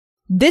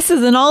This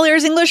is an All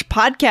Ears English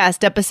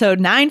podcast, episode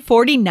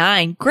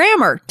 949,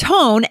 Grammar,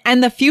 Tone,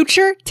 and the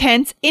Future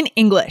Tense in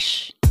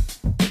English.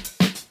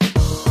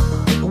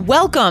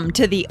 Welcome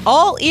to the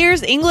All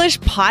Ears English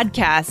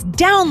podcast.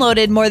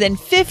 Downloaded more than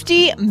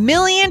 50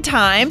 million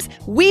times,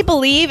 we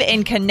believe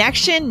in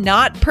connection,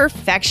 not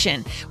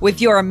perfection, with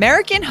your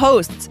American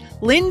hosts,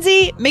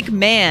 Lindsay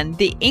McMahon,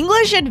 the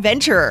English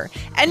adventurer,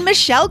 and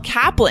Michelle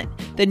Kaplan,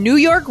 the New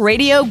York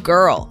radio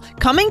girl,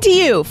 coming to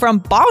you from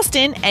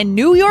Boston and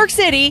New York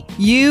City,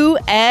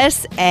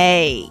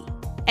 USA.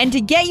 And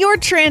to get your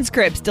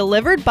transcripts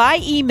delivered by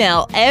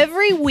email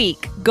every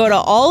week, go to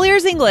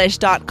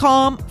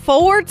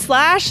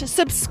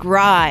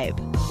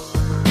allearsenglish.com/subscribe.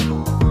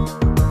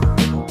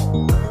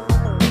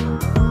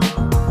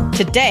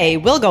 Today,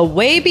 we'll go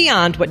way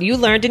beyond what you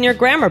learned in your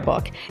grammar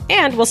book,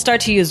 and we'll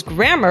start to use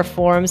grammar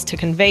forms to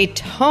convey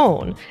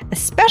tone,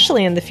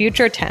 especially in the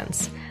future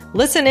tense.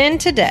 Listen in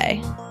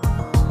today.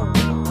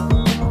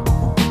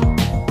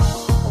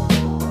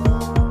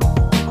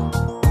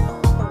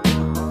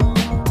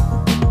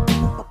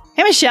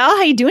 Hey, Michelle,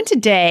 how you doing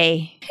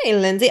today? Hey,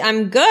 Lindsay,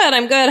 I'm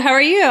good. How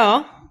are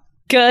you?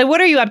 Good. What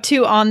are you up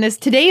to on this?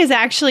 Today is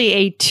actually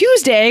a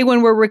Tuesday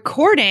when we're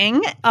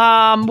recording.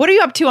 What are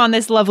you up to on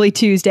this lovely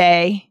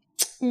Tuesday?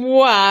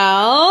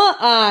 Well,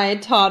 I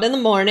taught in the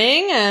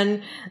morning,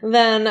 and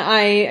then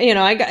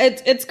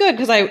it's good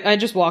because I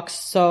just walk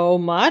so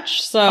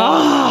much. So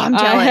I'm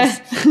jealous.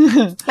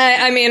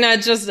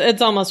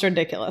 It's almost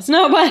ridiculous.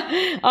 No, but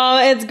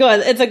it's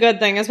good. It's a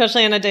good thing,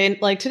 especially on a day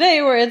like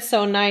today where it's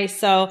so nice.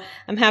 So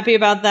I'm happy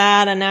about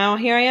that. And now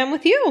here I am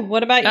with you.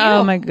 What about you?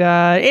 Oh my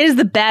God. It is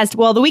the best.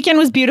 Well, the weekend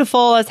was beautiful.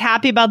 I was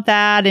happy about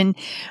that. And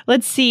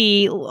let's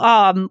see.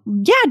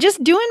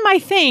 Just doing my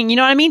thing. You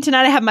know what I mean?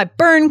 Tonight I have my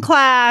burn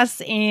class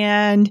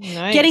and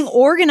getting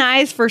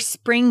organized for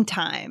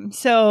springtime.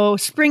 So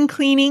spring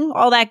cleaning,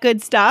 all that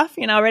good stuff,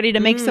 ready to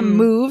make some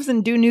moves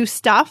and do new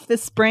stuff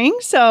this spring.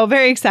 So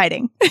very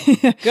exciting.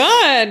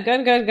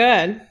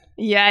 Good.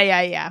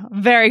 Yeah.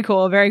 Very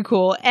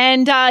cool.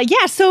 And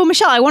so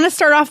Michelle, I want to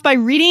start off by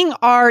reading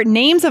our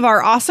names of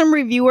our awesome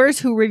reviewers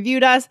who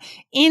reviewed us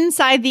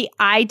inside the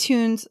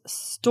iTunes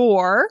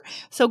store.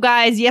 So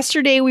guys,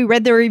 yesterday we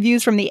read the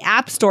reviews from the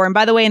App Store. And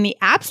by the way, in the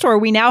App Store,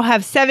 we now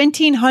have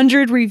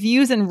 1,700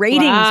 reviews and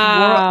ratings.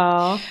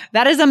 Wow.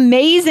 That is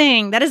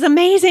amazing.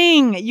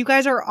 You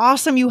guys are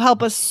awesome. You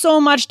help us so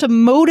much to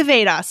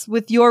motivate us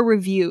with your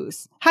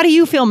reviews. How do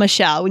you feel,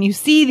 Michelle, when you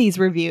see these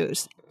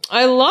reviews?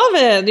 I love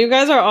it. You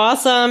guys are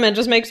awesome. It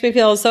just makes me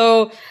feel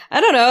so,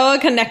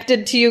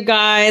 connected to you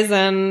guys,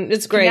 and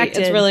it's great.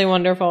 Connected. It's really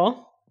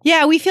wonderful.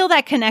 Yeah, we feel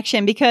that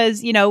connection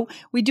because,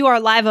 we do our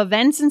live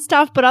events and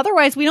stuff, but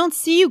otherwise we don't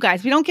see you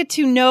guys. We don't get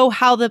to know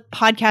how the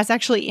podcast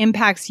actually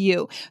impacts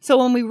you. So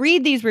when we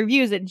read these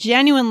reviews, it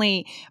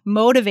genuinely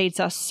motivates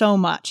us so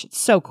much. It's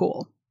so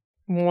cool.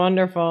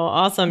 Wonderful.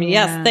 Awesome. Yeah.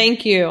 Yes.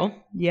 Thank you.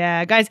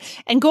 Yeah, guys.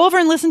 And go over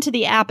and listen to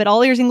the app at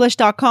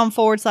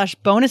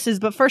allearsenglish.com/bonuses.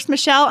 But first,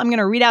 Michelle, I'm going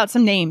to read out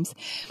some names.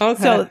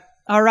 Okay.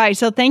 All right.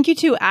 So thank you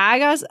to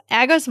Agus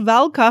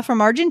Valka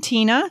from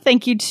Argentina.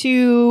 Thank you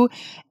to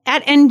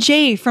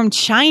 @NJ from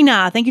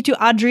China. Thank you to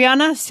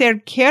Adriana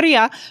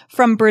Cerqueira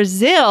from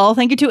Brazil.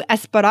 Thank you to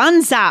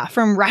Esperanza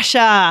from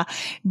Russia.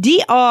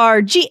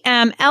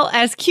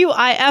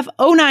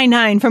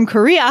 DRGMLSQIF099 from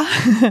Korea.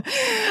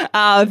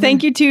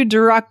 Thank you to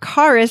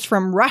Drakaris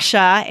from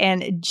Russia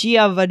and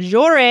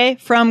Giavajore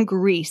from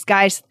Greece.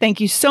 Guys,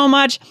 thank you so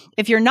much.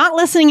 If you're not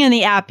listening in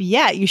the app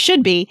yet, you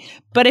should be.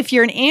 But if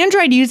you're an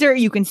Android user,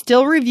 you can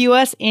still review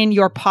us in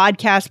your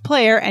podcast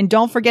player. And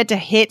don't forget to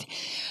hit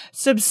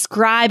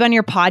subscribe on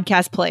your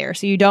podcast player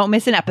so you don't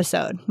miss an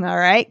episode. All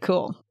right,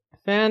 cool.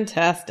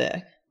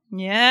 Fantastic.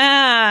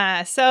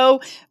 Yeah.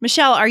 So,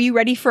 Michelle, are you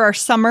ready for our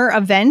summer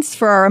events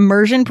for our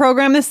immersion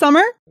program this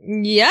summer?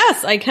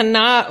 Yes, I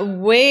cannot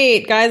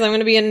wait. Guys, I'm going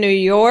to be in New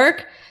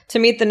York to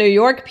meet the New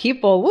York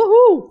people.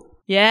 Woohoo!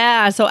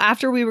 Yeah. So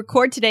after we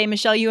record today,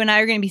 Michelle, you and I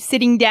are going to be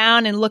sitting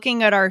down and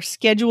looking at our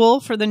schedule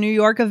for the New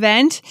York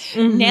event,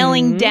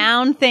 nailing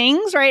down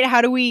things, right?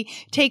 How do we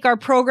take our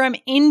program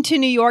into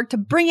New York to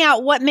bring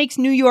out what makes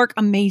New York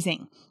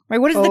amazing, right?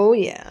 What do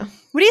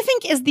you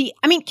think is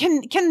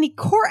can the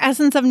core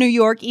essence of New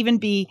York even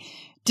be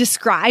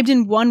described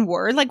in one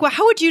word? Like,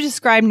 how would you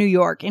describe New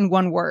York in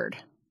one word?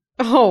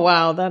 Oh,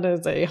 wow. That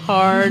is a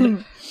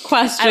hard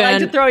question. I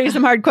like to throw you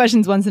some hard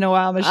questions once in a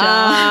while,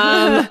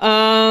 Michelle.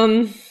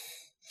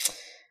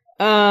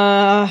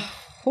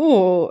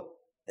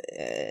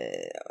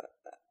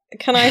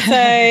 Can I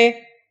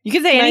say? You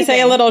can say anything.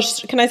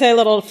 Can I say a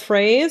little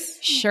phrase?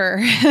 Sure.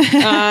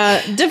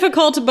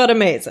 Difficult but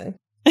amazing.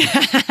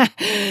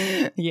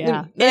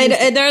 Yeah.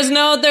 There's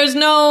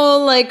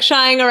no like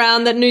shying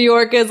around that New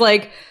York is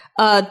like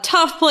a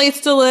tough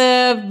place to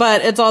live,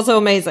 but it's also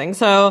amazing.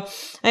 So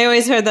I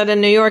always heard that in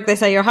New York, they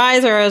say your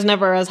highs are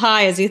never as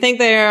high as you think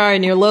they are,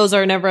 and your lows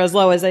are never as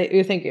low as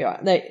you think they are.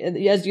 Like,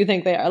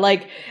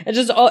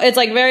 it's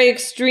like very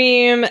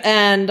extreme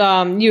and,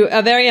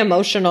 a very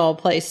emotional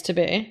place to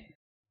be.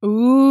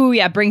 Ooh, Ooh,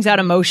 yeah, brings out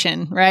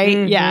emotion,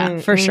 right? Yeah,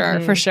 for sure,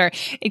 for sure.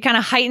 It kind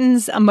of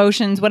heightens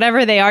emotions,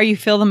 whatever they are, you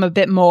feel them a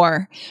bit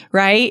more,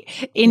 right?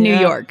 In New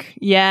York.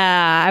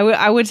 Yeah,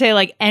 I would say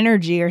like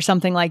energy or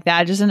something like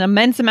that. Just an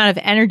immense amount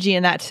of energy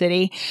in that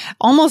city.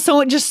 Almost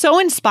so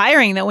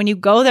inspiring that when you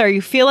go there,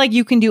 you feel like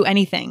you can do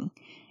anything.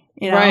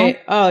 You know? Right.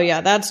 Oh, yeah,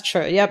 that's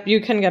true. Yep.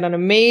 You can get an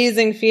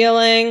amazing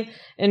feeling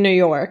in New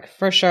York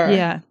for sure.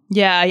 Yeah,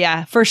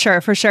 for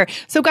sure.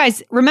 So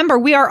guys, remember,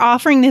 we are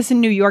offering this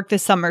in New York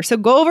this summer. So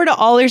go over to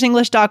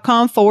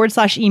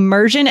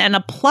allearsenglish.com/immersion and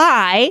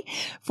apply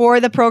for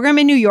the program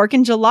in New York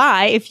in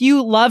July. If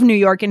you love New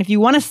York and if you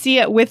want to see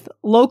it with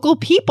local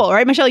people,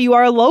 right, Michelle, you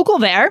are a local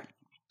there.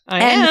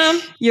 I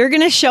am. You're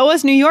going to show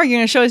us New York. You're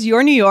going to show us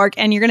your New York,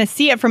 and you're going to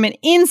see it from an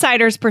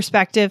insider's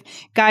perspective,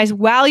 guys,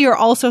 while you're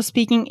also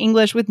speaking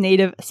English with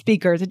native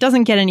speakers. It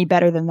doesn't get any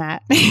better than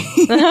that.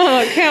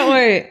 Oh, can't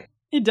wait.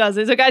 It does.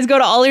 So guys, go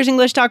to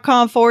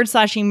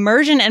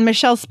allearsenglish.com/immersion. And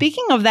Michelle,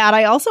 speaking of that,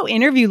 I also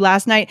interviewed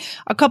last night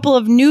a couple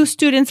of new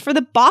students for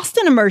the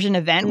Boston Immersion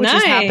event, which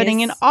is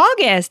happening in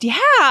August.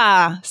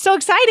 Yeah. So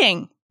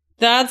exciting.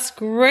 That's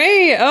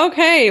great.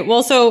 Okay.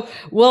 Well, so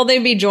will they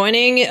be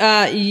joining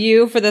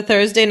you for the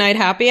Thursday night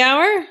happy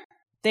hour?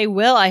 They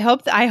will. I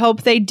hope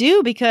they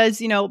do,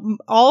 because, you know,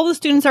 all the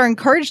students are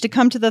encouraged to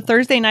come to the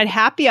Thursday night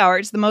happy hour.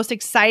 It's the most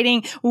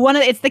exciting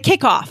it's the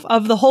kickoff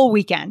of the whole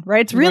weekend, right?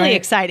 It's really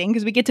exciting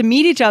because we get to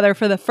meet each other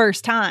for the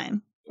first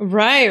time.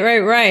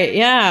 Right.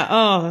 Yeah.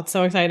 Oh, that's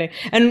so exciting.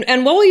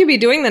 And what will you be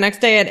doing the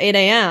next day at 8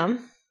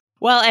 a.m.?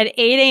 Well, at 8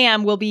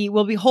 a.m., we'll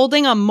be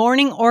holding a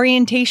morning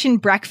orientation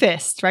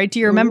breakfast, right? Do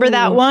you remember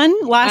that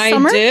one last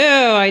summer?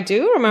 I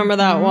do remember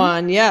that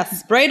one.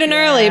 Yes. Bright and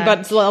early,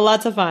 but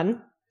lots of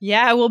fun.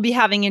 Yeah, we'll be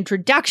having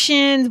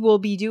introductions. We'll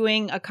be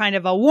doing a kind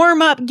of a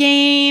warm-up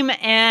game,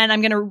 and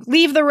I'm going to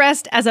leave the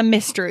rest as a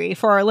mystery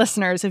for our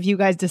listeners if you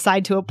guys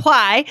decide to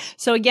apply.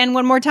 So again,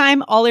 one more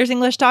time,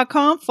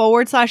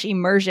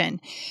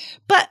 allearsenglish.com/immersion.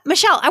 But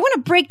Michelle, I want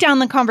to break down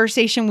the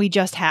conversation we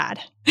just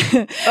had.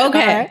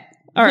 Okay.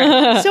 All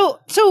right. So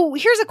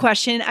here's a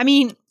question. I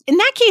mean, in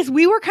that case,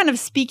 we were kind of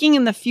speaking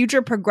in the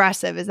future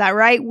progressive. Is that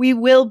right? We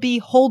will be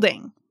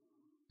holding.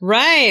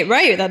 Right.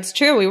 That's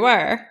true. We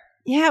were.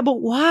 Yeah, but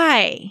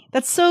why?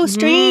 That's so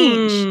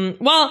strange.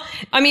 Well,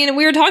 I mean,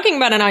 we were talking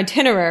about an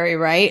itinerary,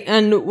 right?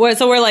 And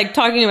so we're like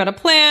talking about a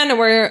plan, and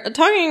we're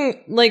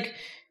talking like,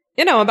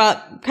 you know,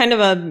 about kind of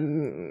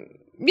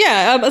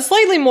a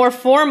slightly more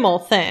formal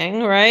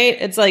thing, right?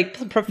 It's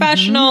like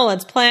professional,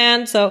 it's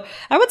planned. So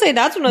I would say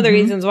that's one of the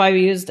reasons why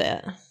we used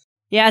it.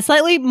 Yeah,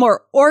 slightly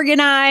more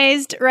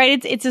organized,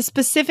 right? It's a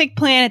specific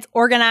plan. It's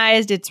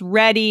organized. It's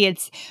ready.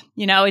 It's,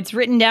 you know, it's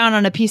written down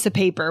on a piece of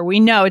paper.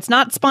 We know it's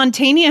not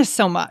spontaneous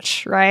so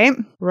much, right?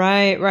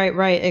 Right.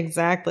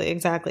 Exactly.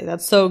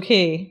 That's so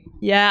key.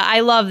 Yeah, I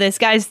love this.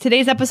 Guys,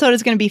 today's episode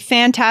is going to be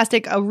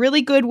fantastic. A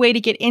really good way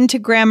to get into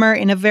grammar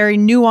in a very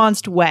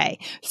nuanced way.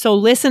 So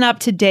listen up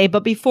today.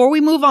 But before we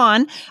move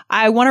on,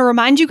 I want to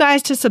remind you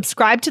guys to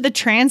subscribe to the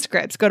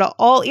transcripts. Go to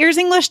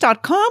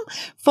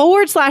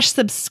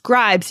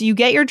allearsenglish.com/subscribe. So you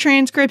get your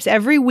transcripts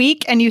every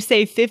week and you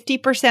save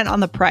 50%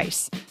 on the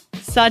price.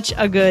 Such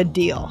a good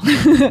deal.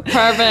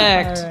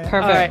 Perfect.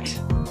 All right.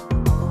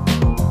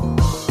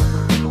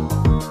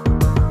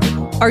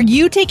 Are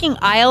you taking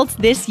IELTS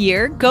this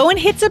year? Go and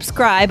hit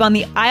subscribe on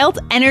the IELTS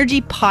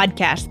Energy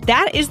podcast.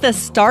 That is the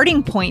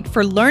starting point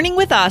for learning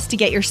with us to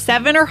get your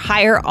 7 or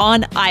higher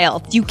on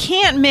IELTS. You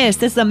can't miss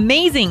this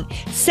amazing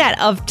set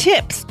of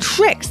tips,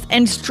 tricks,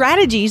 and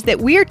strategies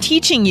that we are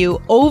teaching you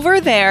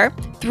over there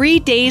 3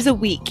 days a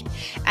week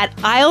at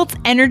IELTS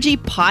Energy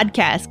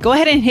Podcast. Go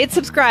ahead and hit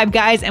subscribe,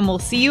 guys, and we'll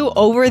see you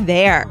over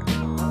there.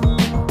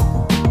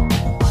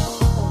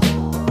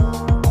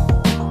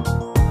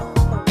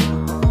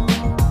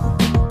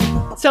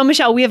 So,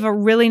 Michelle, we have a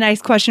really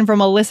nice question from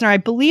a listener. I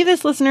believe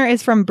this listener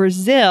is from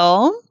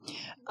Brazil,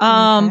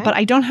 but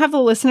I don't have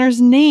the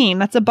listener's name.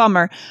 That's a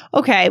bummer.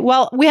 Okay,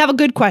 well, we have a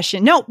good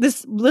question. No,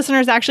 this listener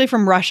is actually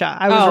from Russia.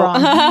 I was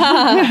wrong.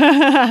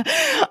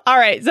 All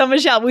right. So,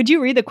 Michelle, would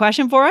you read the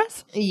question for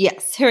us?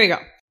 Yes. Here we go.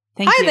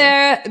 Thank you. Hi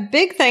there.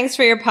 Big thanks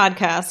for your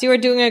podcast. You are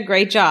doing a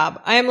great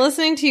job. I am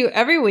listening to you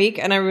every week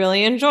and I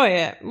really enjoy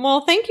it.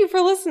 Well, thank you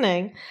for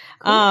listening.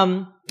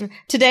 Cool.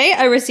 Today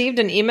I received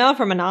an email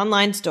from an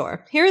online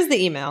store. Here is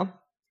the email.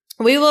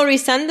 We will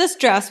resend this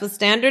dress with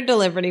standard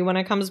delivery when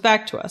it comes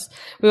back to us.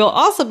 We will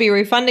also be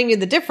refunding you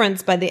the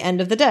difference by the end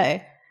of the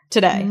day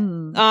today.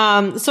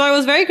 So I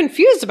was very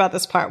confused about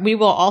this part. We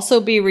will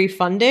also be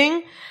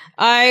refunding.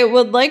 I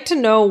would like to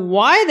know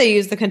why they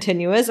use the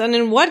continuous and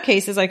in what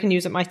cases I can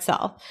use it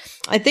myself.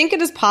 I think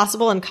it is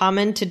possible and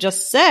common to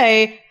just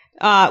say,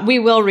 we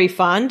will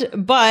refund,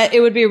 but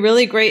it would be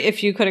really great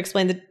if you could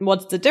explain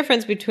what's the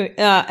difference between,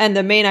 and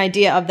the main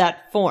idea of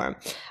that form.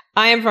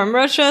 I am from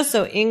Russia,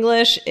 so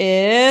English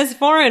is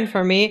foreign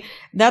for me.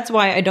 That's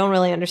why I don't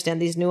really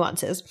understand these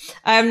nuances.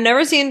 I have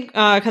never seen,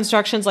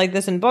 constructions like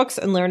this in books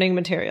and learning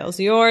materials.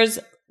 Yours,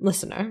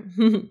 listener.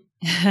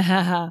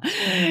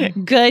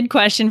 Good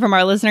question from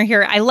our listener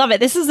here. I love it.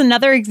 This is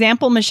another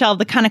example, Michelle, of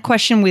the kind of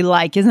question we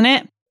like, isn't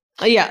it?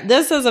 Yeah,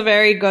 this is a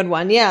very good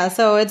one. Yeah,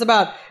 so it's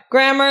about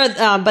grammar,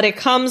 but it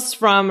comes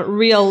from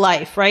real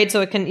life, right?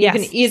 So you can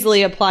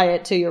easily apply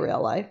it to your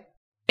real life.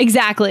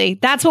 Exactly.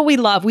 That's what we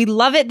love. We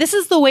love it. This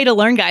is the way to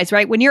learn, guys,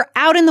 right? When you're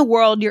out in the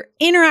world, you're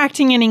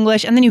interacting in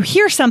English, and then you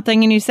hear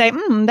something and you say,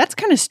 that's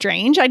kind of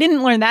strange. I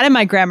didn't learn that in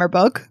my grammar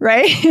book,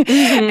 right?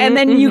 And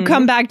then you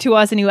come back to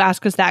us and you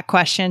ask us that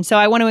question. So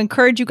I want to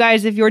encourage you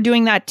guys, if you're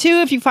doing that too,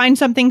 if you find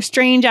something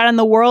strange out in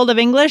the world of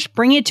English,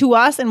 bring it to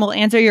us and we'll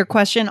answer your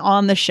question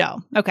on the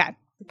show. Okay.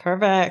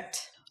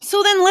 Perfect.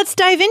 So then let's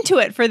dive into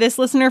it for this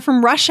listener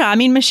from Russia. I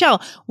mean,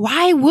 Michelle,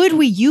 why would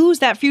we use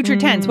that future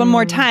tense one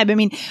more time? I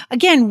mean,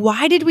 again,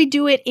 why did we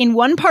do it in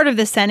one part of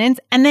the sentence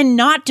and then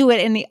not do it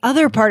in the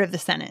other part of the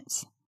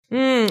sentence?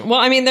 Well,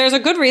 I mean, there's a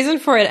good reason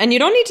for it. And you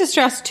don't need to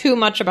stress too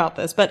much about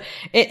this, but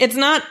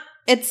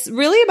it's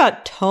really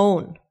about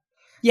tone.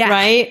 Yeah.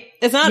 Right?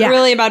 It's not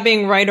really about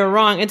being right or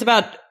wrong. It's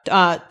about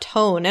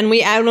tone. And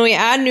when we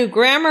add new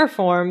grammar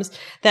forms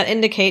that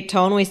indicate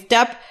tone, we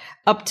step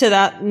up to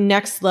that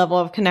next level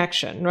of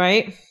connection,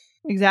 right?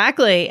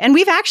 Exactly. And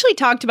we've actually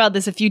talked about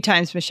this a few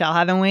times, Michelle,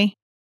 haven't we?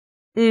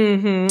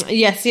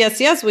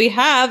 Yes. We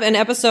have in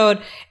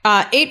episode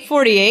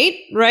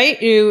 848,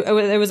 right?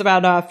 It was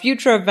about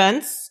future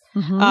events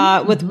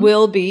with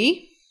will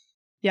be.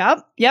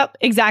 Yep,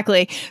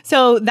 exactly.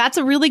 So that's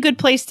a really good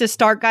place to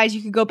start, guys.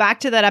 You could go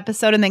back to that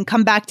episode and then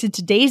come back to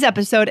today's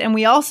episode. And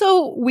we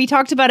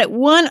talked about it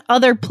one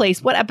other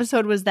place. What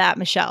episode was that,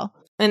 Michelle?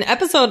 An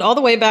episode all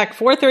the way back,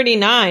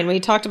 439.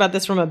 We talked about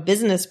this from a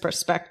business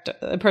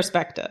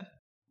perspective.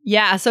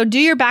 Yeah. So do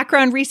your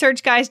background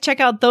research, guys. Check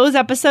out those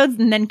episodes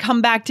and then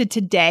come back to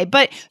today.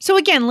 But so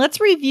again, let's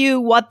review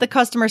what the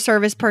customer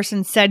service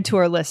person said to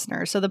our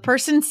listener. So the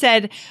person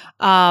said,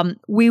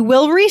 we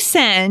will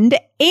resend,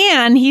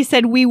 and he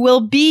said, we will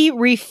be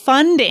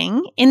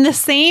refunding in the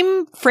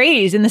same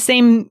phrase, in the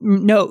same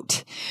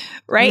note.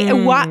 Right.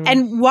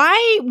 And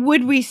why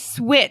would we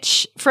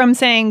switch from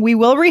saying we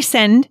will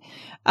resend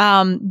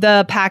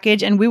the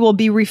package and we will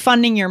be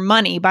refunding your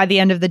money by the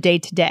end of the day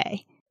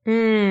today?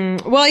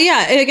 Well,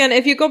 yeah. Again,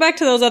 if you go back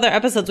to those other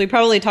episodes, we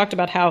probably talked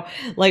about how,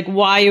 like,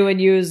 why you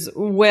would use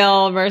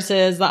will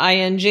versus the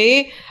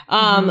ing.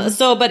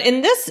 But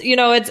in this,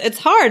 it's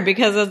hard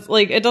because it's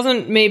like, it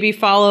doesn't maybe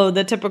follow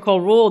the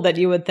typical rule that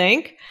you would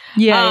think.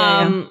 But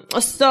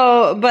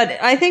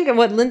I think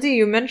what Lindsay,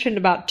 you mentioned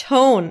about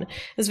tone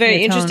is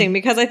very interesting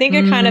because I think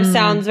it kind of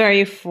sounds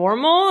very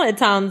formal. It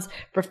sounds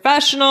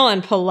professional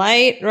and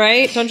polite,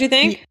 right? Don't you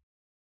think?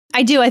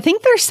 I do. I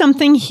think there's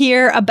something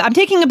here. I'm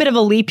taking a bit of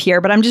a leap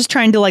here, but I'm just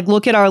trying to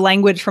look at our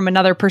language from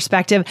another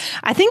perspective.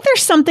 I think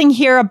there's something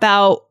here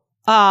about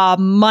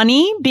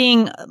money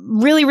being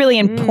really, really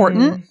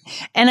important.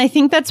 And I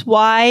think that's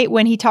why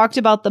when he talked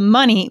about the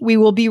money, we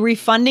will be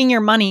refunding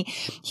your money,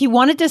 he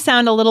wanted to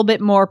sound a little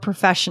bit more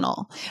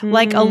professional,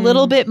 like a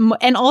little bit.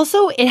 And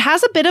also it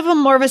has a bit of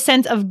more of a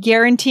sense of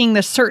guaranteeing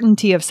the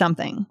certainty of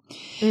something.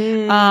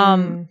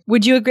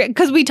 Would you agree?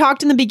 Because we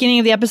talked in the beginning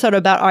of the episode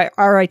about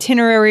our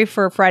itinerary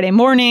for Friday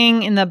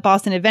morning in the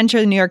Boston Adventure,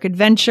 the New York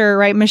Adventure,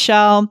 right,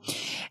 Michelle?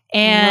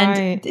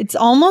 And it's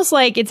almost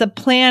like it's a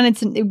plan.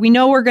 We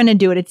know we're going to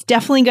do it. It's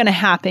definitely going to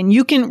happen.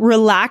 You can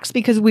relax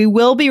because we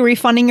will be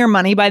refunding your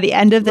money by the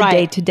end of the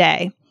day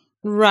today.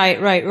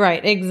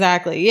 Right.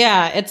 Exactly.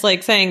 Yeah. It's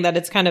like saying that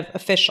it's kind of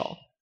official.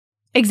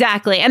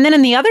 Exactly. And then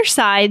on the other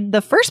side,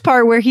 the first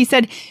part where he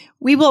said,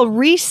 we will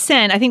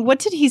resend. I think, what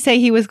did he say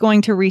he was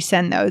going to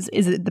resend those?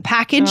 Is it the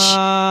package?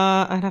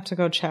 I'd have to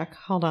go check.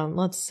 Hold on.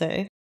 Let's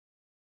see.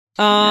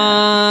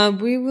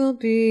 We will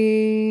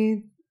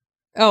be...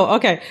 Oh,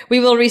 okay. We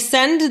will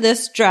resend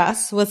this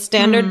dress with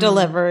standard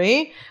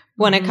delivery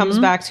when it comes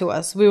back to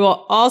us. We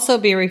will also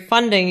be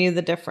refunding you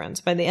the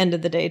difference by the end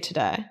of the day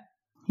today.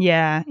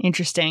 Yeah,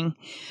 interesting.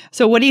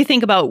 So what do you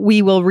think about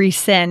we will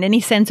resend?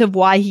 Any sense of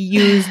why he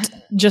used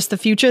just the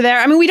future there?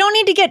 I mean, we don't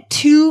need to get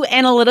too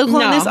analytical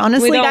on this,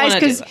 honestly, guys,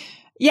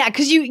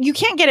 because you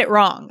can't get it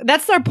wrong.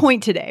 That's our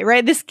point today,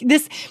 right?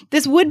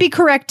 This would be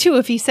correct too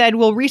if he said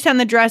we'll resend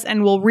the dress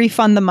and we'll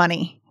refund the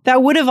money.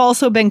 That would have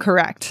also been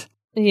correct.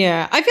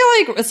 Yeah, I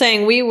feel like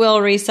saying we will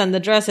resend the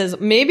dresses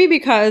maybe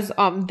because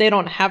they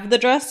don't have the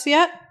dress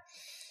yet.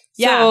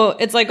 So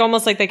it's like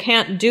almost like they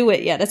can't do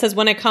it yet. It says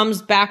when it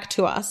comes back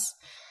to us.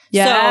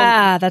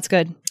 Yeah, that's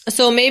good.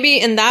 So maybe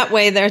in that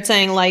way they're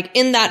saying like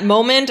in that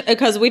moment,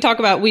 because we talk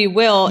about we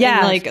will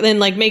in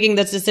making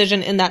this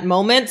decision in that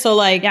moment. So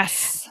like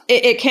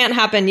it can't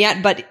happen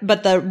yet,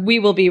 but we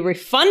will be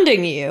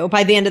refunding you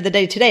by the end of the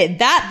day today.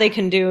 That they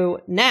can do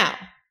now.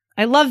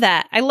 I love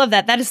that.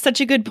 That is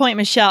such a good point,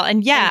 Michelle.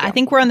 And I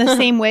think we're on the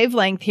same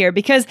wavelength here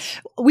because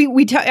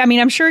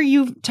I'm sure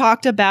you've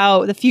talked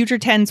about the future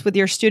tense with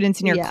your students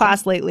in your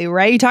class lately,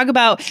 right? You talk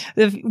about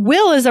the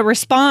will is a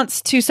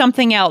response to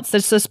something else.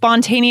 That's a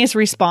spontaneous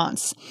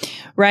response,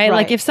 right?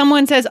 Like if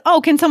someone says,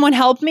 oh, can someone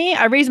help me?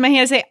 I raise my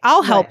hand and say,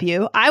 I'll help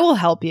you. I will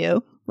help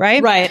you.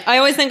 Right. Right. I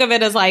always think of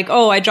it as like,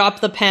 oh, I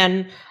dropped the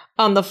pen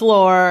on the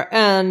floor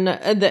and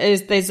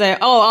they say,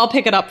 oh, I'll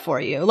pick it up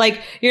for you.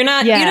 Like you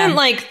didn't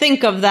like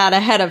think of that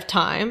ahead of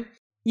time.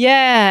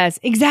 Yes,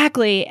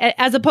 exactly.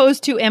 As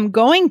opposed to am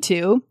going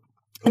to.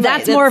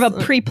 That's more of a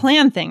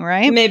pre-planned thing,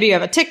 right? Maybe you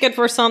have a ticket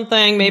for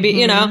something. Maybe,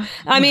 you know,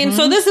 I mean,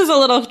 so this is a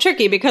little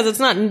tricky because it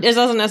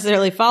doesn't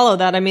necessarily follow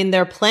that. I mean,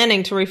 they're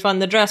planning to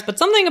refund the dress, but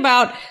something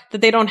about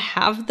that they don't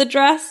have the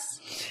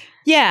dress.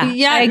 Yeah.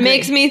 Yeah. It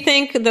makes me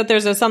think that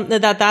there's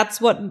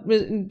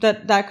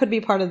that could be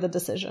part of the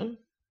decision.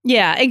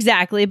 Yeah,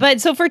 exactly.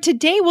 But so for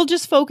today, we'll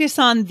just focus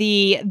on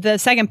the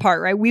second part,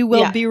 right? We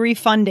will be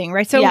refunding,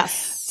 right? So,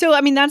 yes. So,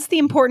 I mean, that's the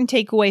important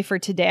takeaway for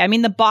today. I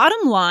mean, the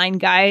bottom line,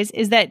 guys,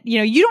 is that, you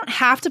know, you don't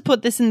have to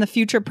put this in the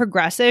future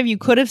progressive. You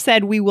could have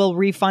said we will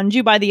refund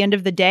you by the end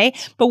of the day,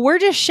 but we're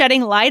just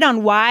shedding light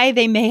on why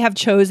they may have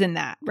chosen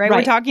that, right?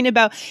 We're talking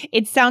about,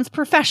 it sounds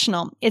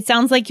professional. It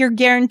sounds like you're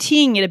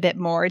guaranteeing it a bit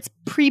more. It's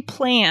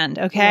pre-planned,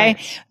 okay?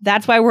 Right.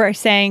 That's why we're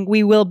saying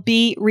we will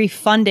be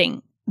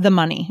refunding the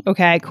money.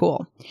 Okay,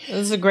 cool. This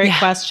is a great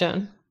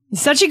question.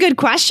 Such a good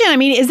question. I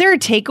mean, is there a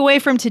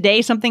takeaway from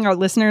today, something our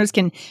listeners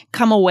can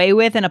come away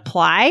with and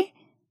apply?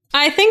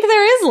 I think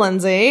there is,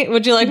 Lindsay.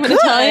 Would you like me to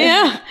tell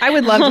you? I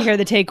would love to hear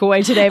the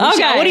takeaway today. Michelle,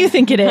 okay. What do you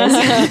think it is?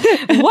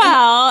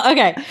 Well,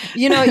 okay.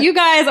 You know, you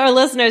guys are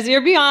listeners.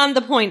 You're beyond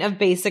the point of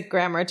basic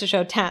grammar to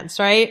show tense,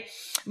 right?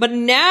 But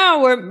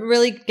now we're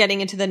really getting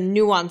into the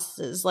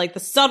nuances, like the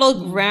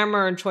subtle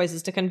grammar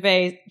choices to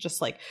convey just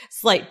like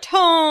slight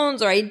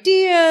tones or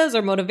ideas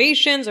or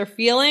motivations or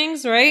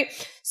feelings, right?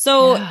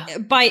 So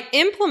by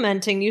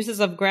implementing uses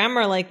of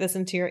grammar like this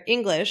into your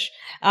English,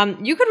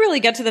 you could really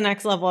get to the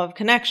next level of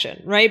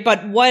connection, right?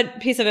 But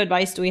what piece of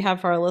advice do we have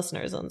for our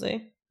listeners,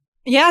 Lindsay?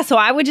 Yeah, so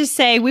I would just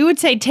say, we would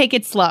say take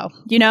it slow.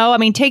 You know, I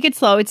mean, take it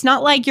slow. It's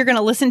not like you're going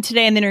to listen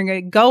today and then you're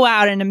going to go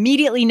out and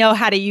immediately know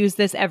how to use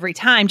this every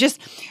time. Just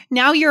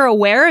now you're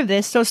aware of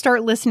this, so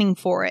start listening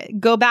for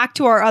it. Go back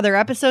to our other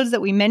episodes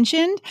that we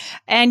mentioned,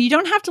 and you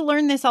don't have to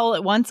learn this all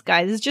at once,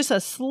 guys. It's just a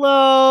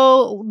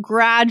slow,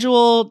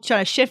 gradual,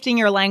 kind of shifting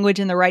your language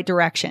in the right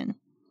direction.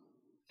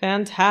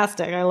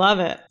 Fantastic. I love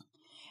it.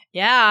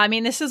 Yeah, I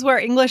mean, this is where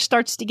English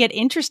starts to get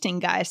interesting,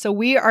 guys. So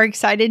we are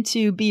excited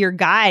to be your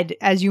guide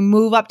as you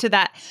move up to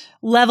that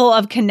level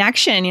of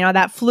connection, you know,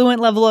 that fluent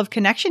level of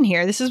connection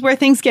here. This is where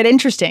things get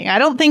interesting. I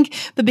don't think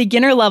the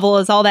beginner level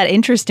is all that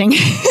interesting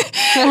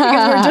because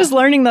we're just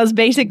learning those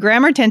basic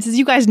grammar tenses.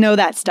 You guys know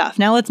that stuff.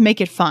 Now let's make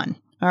it fun.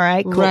 All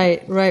right, cool.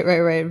 Right.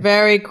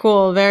 Very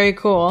cool. Very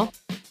cool.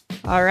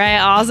 All right,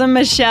 awesome,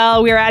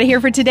 Michelle. We're out of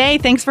here for today.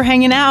 Thanks for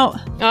hanging out.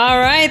 All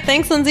right.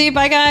 Thanks, Lindsay.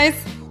 Bye, guys.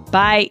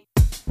 Bye.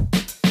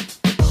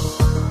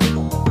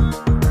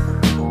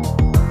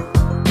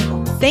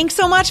 Thanks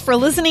so much for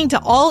listening to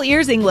All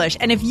Ears English.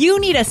 And if you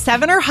need a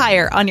 7 or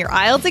higher on your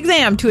IELTS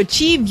exam to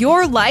achieve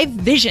your life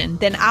vision,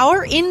 then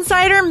our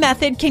Insider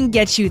Method can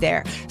get you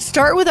there.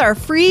 Start with our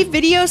free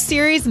video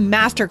series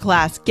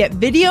masterclass. Get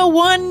video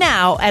 1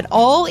 now at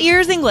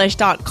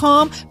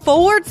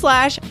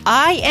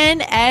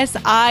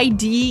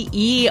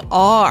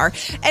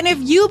allearsenglish.com/INSIDER. And if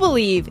you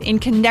believe in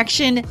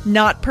connection,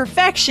 not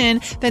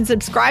perfection, then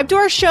subscribe to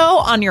our show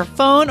on your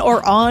phone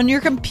or on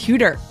your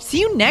computer.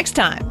 See you next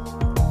time.